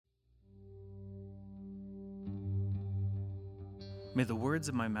May the words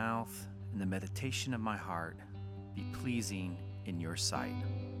of my mouth and the meditation of my heart be pleasing in your sight,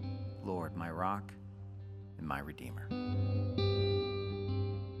 Lord, my rock and my redeemer.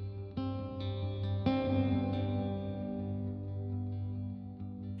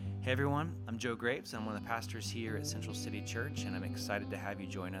 Hey everyone, I'm Joe Graves. I'm one of the pastors here at Central City Church, and I'm excited to have you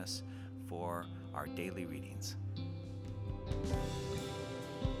join us for our daily readings.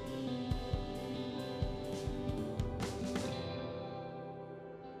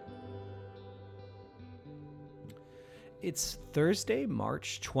 It's Thursday,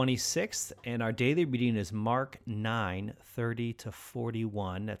 March 26th, and our daily reading is Mark 9:30 to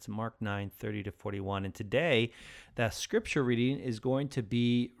 41. That's Mark 9:30 to 41. And today, the scripture reading is going to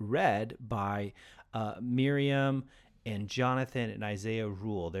be read by Miriam and Jonathan and Isaiah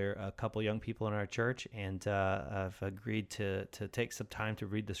Rule. They're a couple young people in our church, and I've agreed to take some time to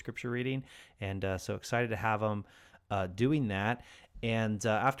read the scripture reading, and so excited to have them doing that. And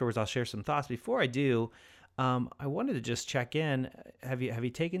afterwards, I'll share some thoughts. Before I do, I wanted to just check in. Have you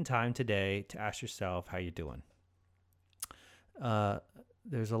taken time today to ask yourself how you're doing?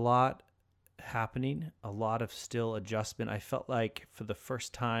 There's a lot happening, a lot of still adjustment. I felt like for the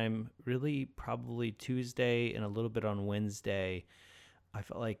first time, really probably Tuesday and a little bit on Wednesday, I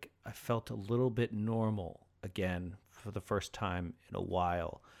felt like I felt a little bit normal again for the first time in a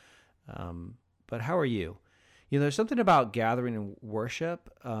while. But how are you? There's something about gathering and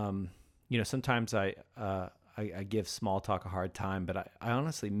worship. Sometimes I give small talk a hard time, but I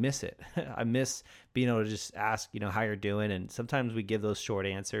honestly miss it. I miss being able to just ask, how you're doing. And sometimes we give those short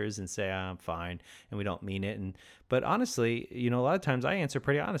answers and say, I'm fine, and we don't mean it. But honestly, a lot of times I answer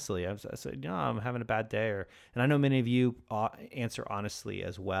pretty honestly. I said, I'm having a bad day. And I know many of you answer honestly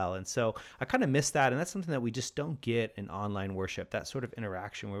as well. And so I kind of miss that. And that's something that we just don't get in online worship, that sort of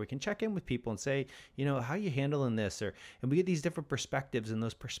interaction where we can check in with people and say, how you handling this? And we get these different perspectives, and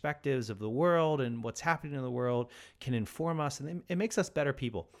those perspectives of the world and what's happening in the world can inform us, and it makes us better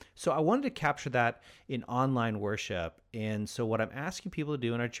people. So I wanted to capture that in online worship. And so what I'm asking people to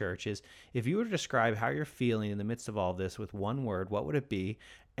do in our church is, if you were to describe how you're feeling in the midst of all of this with one word, what would it be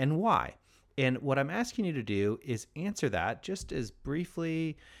and why? And what I'm asking you to do is answer that just as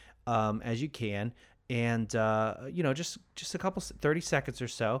briefly as you can. And, just a couple, 30 seconds or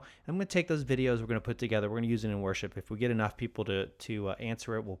so. I'm going to take those videos we're going to put together. We're going to use it in worship. If we get enough people to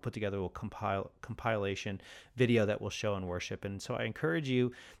answer it, we'll put together a compilation video that we'll show in worship. And so I encourage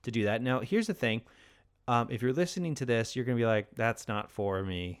you to do that. Now, here's the thing. If you're listening to this, you're going to be like, that's not for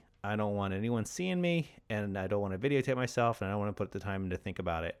me. I don't want anyone seeing me, and I don't want to videotape myself, and I don't want to put the time to think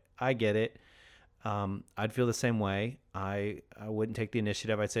about it. I get it. I'd feel the same way. I wouldn't take the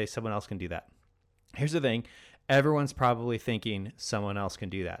initiative. I'd say someone else can do that. Here's the thing. Everyone's probably thinking someone else can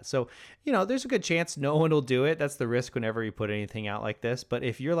do that. So, there's a good chance no one will do it. That's the risk whenever you put anything out like this. But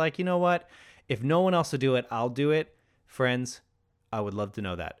if you're like, what? If no one else will do it, I'll do it. Friends, I would love to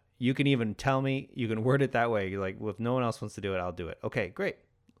know that. You can even tell me, you can word it that way. You're like, well, if no one else wants to do it, I'll do it. Okay, great.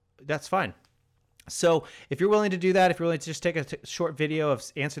 That's fine. So if you're willing to do that, if you're willing to just take a short video of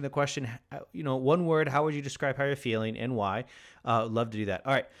answering the question, one word, how would you describe how you're feeling and why? Love to do that.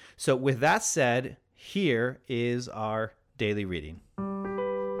 All right. So with that said, here is our daily reading.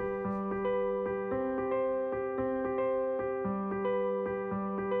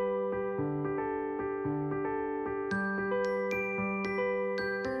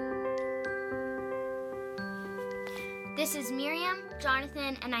 This is Miriam,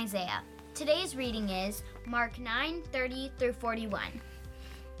 Jonathan, and Isaiah. Today's reading is Mark 9:30 through 41.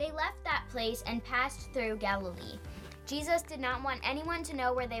 They left that place and passed through Galilee. Jesus did not want anyone to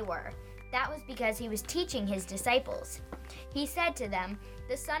know where they were. That was because he was teaching his disciples. He said to them,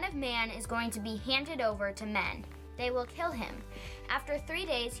 "The Son of Man is going to be handed over to men. They will kill him. After 3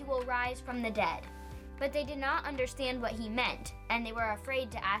 days he will rise from the dead." But they did not understand what he meant, and they were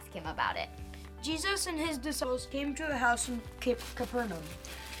afraid to ask him about it. Jesus and his disciples came to a house in Capernaum.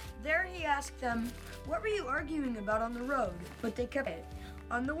 There he asked them, "What were you arguing about on the road?" But they kept it.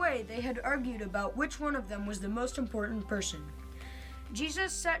 On the way, they had argued about which one of them was the most important person.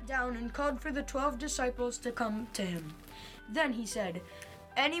 Jesus sat down and called for the 12 disciples to come to him. Then he said,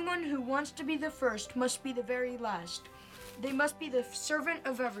 "Anyone who wants to be the first must be the very last. They must be the servant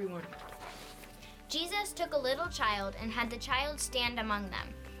of everyone." Jesus took a little child and had the child stand among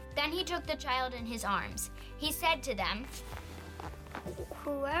them. Then he took the child in his arms. He said to them,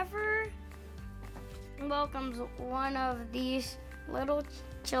 "Whoever welcomes one of these little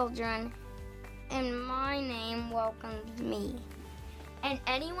children in my name welcomes me. And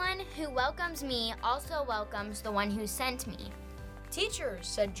anyone who welcomes me also welcomes the one who sent me." "Teacher,"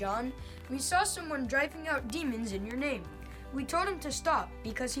 said John, "we saw someone driving out demons in your name. We told him to stop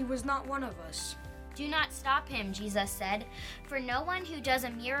because he was not one of us. Do not stop him, Jesus said, for no one who does a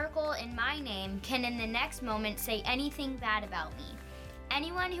miracle in my name can in the next moment say anything bad about me.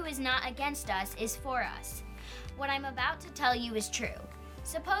 Anyone who is not against us is for us. What I'm about to tell you is true.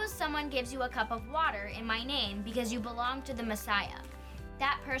 Suppose someone gives you a cup of water in my name because you belong to the Messiah.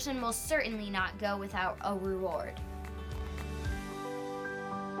 That person will certainly not go without a reward.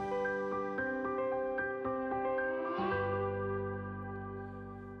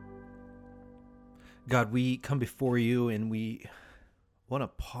 God, we come before you and we want to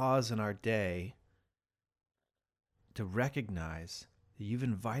pause in our day to recognize that you've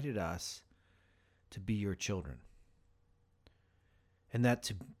invited us to be your children. And that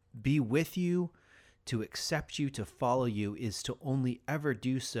to be with you, to accept you, to follow you is to only ever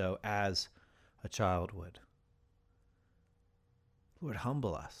do so as a child would. Lord,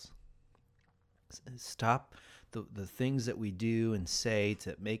 humble us. Stop the things that we do and say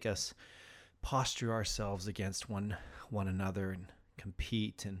to make us posture ourselves against one another and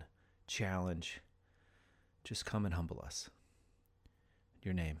compete and challenge. Just come and humble us. In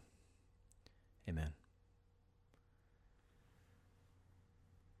your name, amen.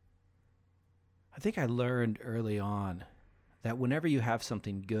 I think I learned early on that whenever you have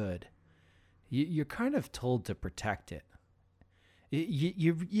something good, you're kind of told to protect it.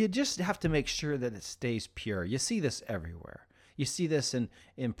 You just have to make sure that it stays pure. You see this everywhere. You see this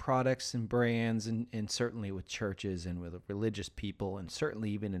in products and brands and certainly with churches and with religious people and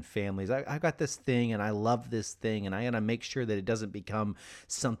certainly even in families. I've got this thing and I love this thing and I got to make sure that it doesn't become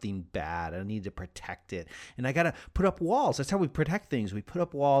something bad. I need to protect it. And I got to put up walls. That's how we protect things. We put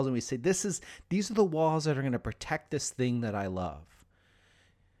up walls and we say, these are the walls that are going to protect this thing that I love.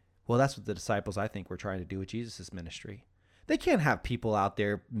 Well, that's what the disciples, I think, were trying to do with Jesus' ministry. They can't have people out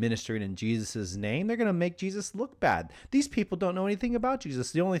there ministering in Jesus' name. They're going to make Jesus look bad. These people don't know anything about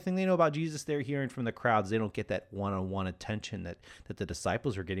Jesus. The only thing they know about Jesus, they're hearing from the crowds. They don't get that one-on-one attention that the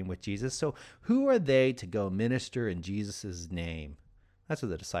disciples are getting with Jesus. So who are they to go minister in Jesus' name? That's what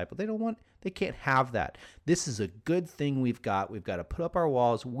the disciples, they can't have that. This is a good thing we've got. We've got to put up our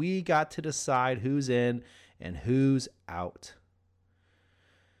walls. We got to decide who's in and who's out.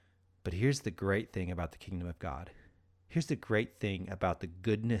 But here's the great thing about the kingdom of God. Here's the great thing about the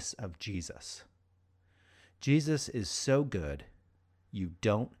goodness of Jesus. Jesus is so good, you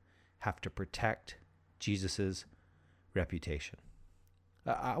don't have to protect Jesus' reputation.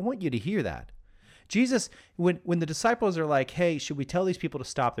 I want you to hear that. Jesus, when the disciples are like, hey, should we tell these people to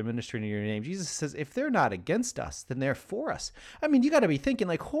stop their ministering in your name? Jesus says, if they're not against us, then they're for us. I mean, you got to be thinking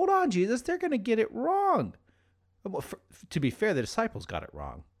like, hold on, Jesus, they're going to get it wrong. Well, to be fair, the disciples got it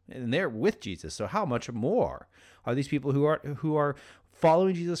wrong. And they're with Jesus, so how much more are these people who are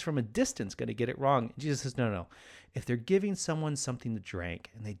following Jesus from a distance going to get it wrong? Jesus says, no. If they're giving someone something to drink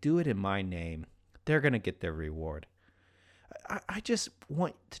and they do it in my name, they're going to get their reward. I just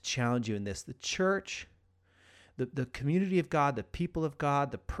want to challenge you in this. The church, the community of God, the people of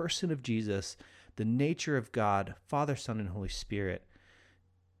God, the person of Jesus, the nature of God, Father, Son, and Holy Spirit,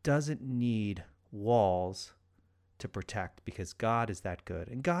 doesn't need walls to protect because God is that good.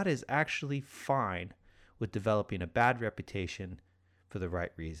 And God is actually fine with developing a bad reputation for the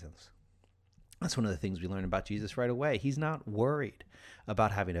right reasons. That's one of the things we learn about Jesus right away. He's not worried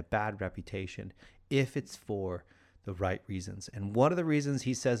about having a bad reputation if it's for the right reasons. And one of the reasons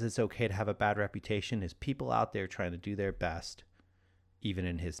he says it's okay to have a bad reputation is people out there trying to do their best, even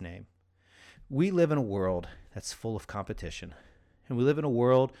in his name. We live in a world that's full of competition. And we live in a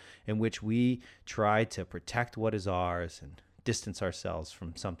world in which we try to protect what is ours and distance ourselves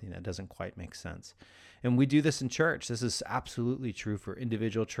from something that doesn't quite make sense. And we do this in church. This is absolutely true for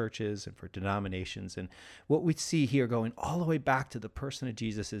individual churches and for denominations. And what we see here going all the way back to the person of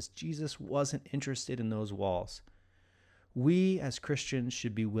Jesus is Jesus wasn't interested in those walls. We as Christians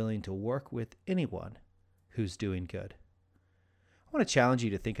should be willing to work with anyone who's doing good. I want to challenge you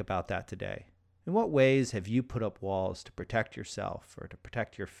to think about that today. In what ways have you put up walls to protect yourself or to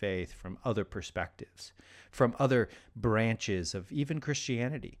protect your faith from other perspectives, from other branches of even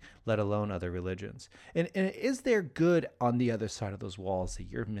Christianity, let alone other religions? And is there good on the other side of those walls that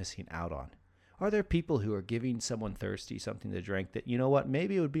you're missing out on? Are there people who are giving someone thirsty something to drink that, you know what,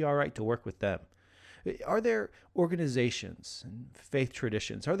 maybe it would be all right to work with them? Are there organizations and faith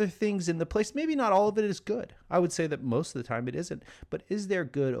traditions? Are there things in the place? Maybe not all of it is good. I would say that most of the time it isn't. But is there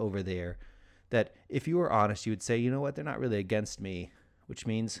good over there that if you were honest, you would say, you know what, they're not really against me, which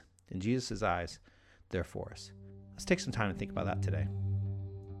means in Jesus' eyes, they're for us. Let's take some time to think about that today.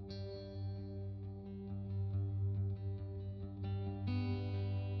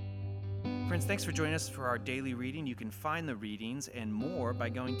 Friends, thanks for joining us for our daily reading. You can find the readings and more by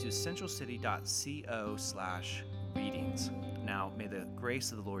going to centralcity.co/readings. Now, may the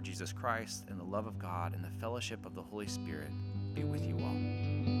grace of the Lord Jesus Christ and the love of God and the fellowship of the Holy Spirit be with you all.